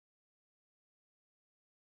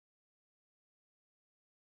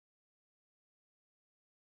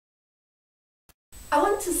I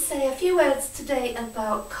want to say a few words today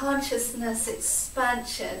about consciousness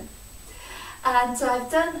expansion, and I've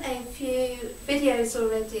done a few videos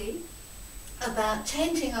already about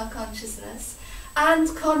changing our consciousness and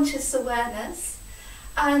conscious awareness,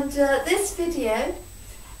 and this video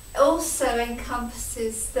also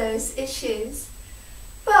encompasses those issues,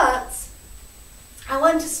 but I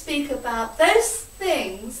want to speak about those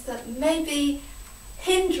things that may be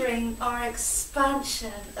hindering our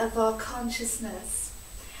expansion of our consciousness.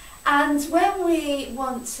 And when we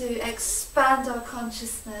want to expand our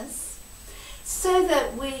consciousness so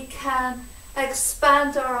that we can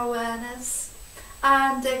expand our awareness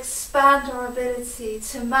and expand our ability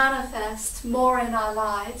to manifest more in our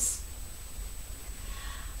lives,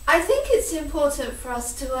 I think it's important for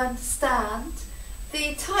us to understand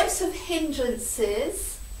the types of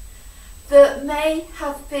hindrances that may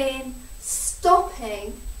have been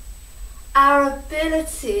stopping our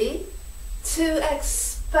ability to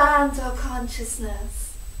expand our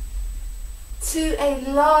consciousness to a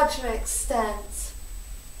larger extent,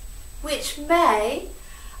 which may,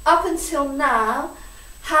 up until now,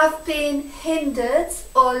 have been hindered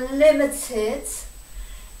or limited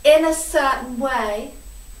in a certain way,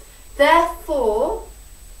 therefore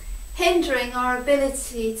hindering our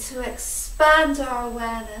ability to expand our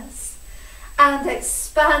awareness and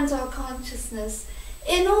expand our consciousness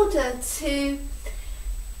in order to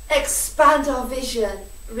expand our vision,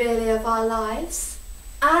 really, of our lives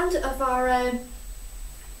and of our own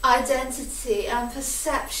identity and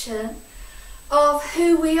perception of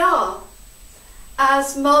who we are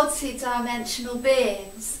as multi-dimensional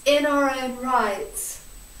beings in our own right.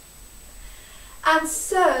 And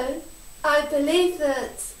so I believe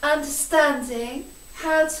that understanding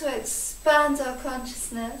how to expand our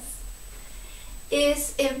consciousness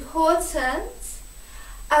is important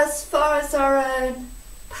as far as our own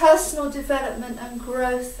personal development and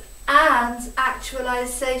growth and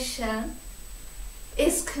actualization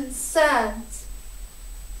is concerned,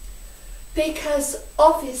 because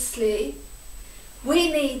obviously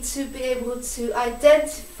we need to be able to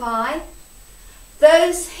identify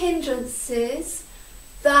those hindrances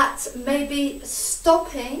that may be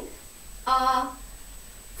stopping our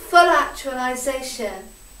full actualization.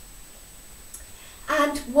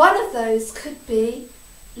 And one of those could be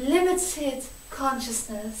limited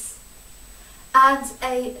consciousness and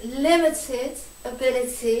a limited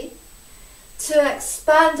ability to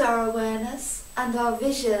expand our awareness and our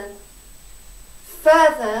vision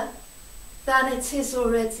further than it is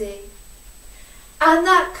already. And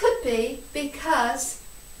that could be because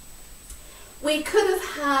we could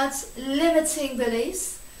have had limiting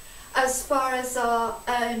beliefs as far as our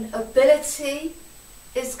own ability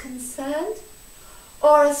is concerned,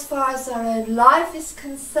 or as far as our own life is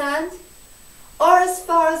concerned, or as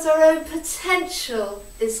far as our own potential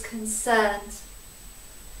is concerned.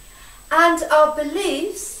 And our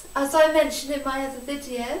beliefs, as I mentioned in my other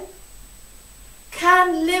video,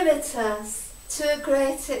 can limit us to a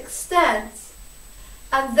great extent,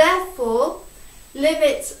 and therefore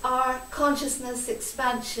limit our consciousness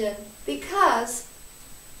expansion, because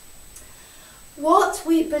what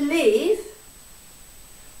we believe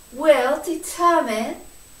will determine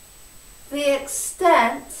the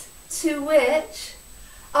extent to which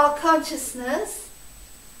our consciousness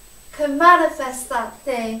can manifest that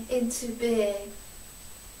thing into being,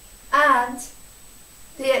 and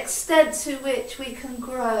the extent to which we can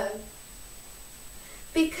grow.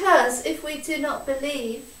 Because if we do not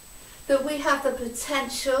believe that we have the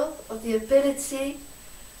potential or the ability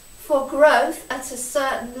for growth at a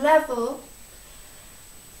certain level,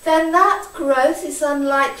 then that growth is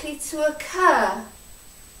unlikely to occur,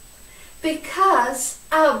 because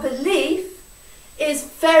our belief is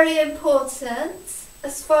very important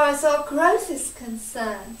as far as our growth is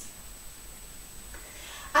concerned.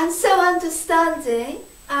 And so understanding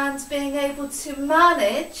and being able to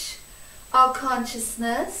manage our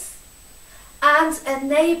consciousness and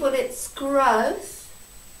enable its growth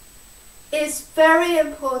is very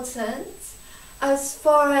important as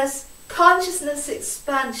far as consciousness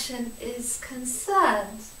expansion is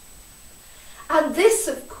concerned. And this,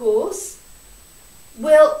 of course,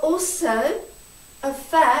 will also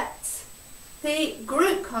affect the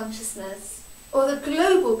group consciousness or the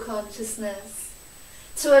global consciousness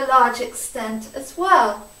to a large extent as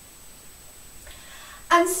well.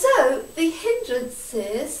 And so the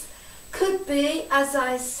hindrances could be, as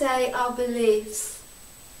I say, our beliefs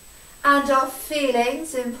and our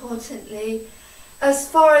feelings, importantly, as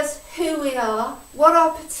far as who we are, what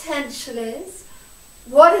our potential is,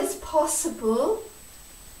 what is possible,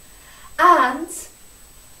 and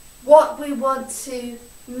what we want to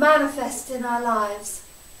manifest in our lives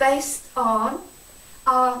based on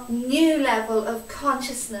our new level of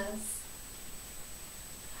consciousness.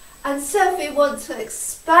 And so if we want to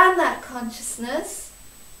expand that consciousness,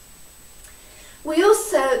 we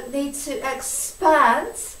also need to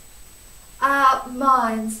expand our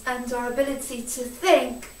minds and our ability to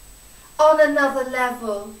think on another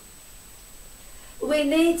level. We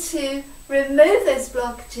need to remove those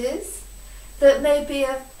blockages that may be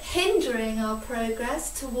hindering our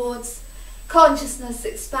progress towards consciousness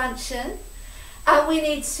expansion, and we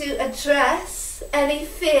need to address any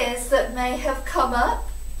fears that may have come up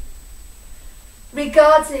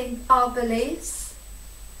regarding our beliefs,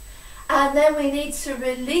 and then we need to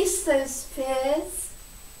release those fears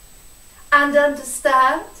and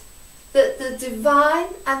understand that the divine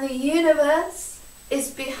and the universe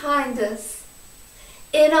is behind us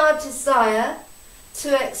in our desire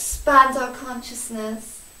to expand our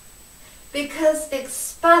consciousness, because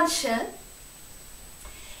expansion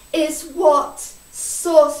is what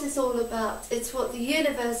Source is all about. It's what the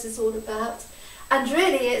universe is all about, and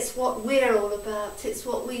really it's what we're all about. It's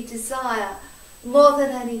what we desire more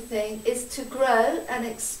than anything, is to grow and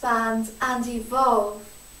expand and evolve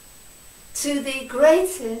to the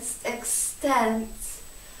greatest extent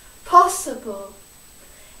possible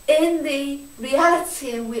in the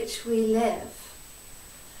reality in which we live.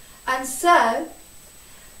 And so,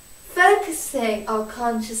 focusing our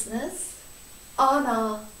consciousness on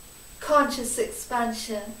our conscious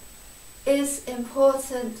expansion is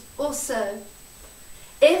important also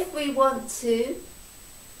if we want to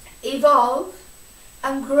evolve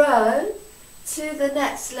and grow to the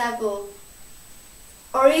next level,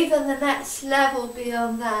 or even the next level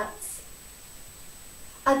beyond that.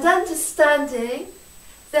 And understanding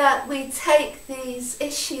that we take these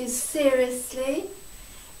issues seriously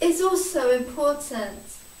is also important.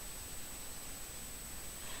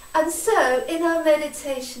 And so, in our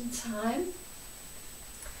meditation time,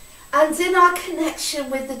 and in our connection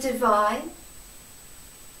with the divine,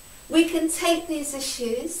 we can take these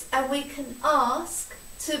issues and we can ask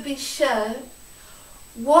to be shown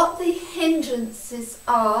what the hindrances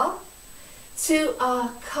are to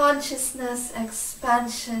our consciousness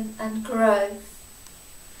expansion and growth.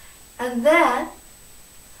 And then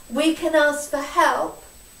we can ask for help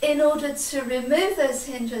in order to remove those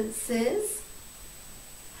hindrances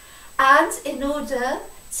and in order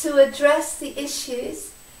to address the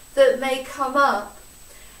issues that may come up,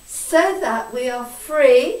 so that we are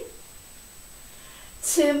free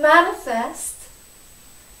to manifest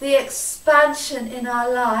the expansion in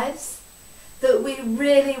our lives that we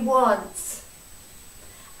really want,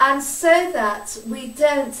 and so that we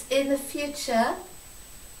don't in the future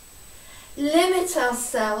limit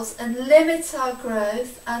ourselves and limit our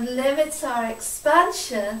growth and limit our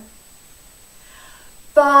expansion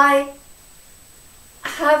by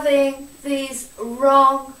having these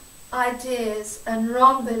wrong ideas and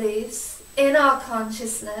wrong beliefs in our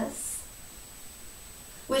consciousness,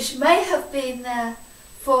 which may have been there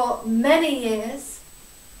for many years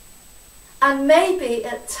and may be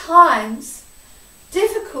at times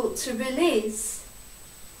difficult to release.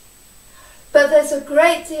 But there's a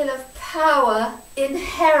great deal of power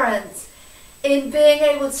inherent in being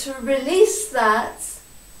able to release that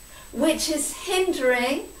which is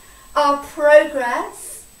hindering our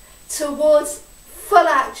progress towards full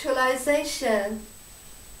actualization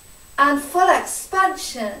and full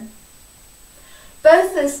expansion,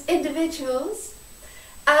 both as individuals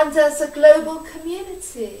and as a global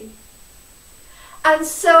community. And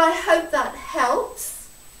so I hope that helps,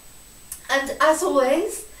 and as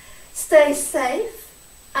always, stay safe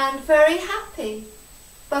and very happy.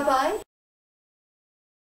 Bye bye.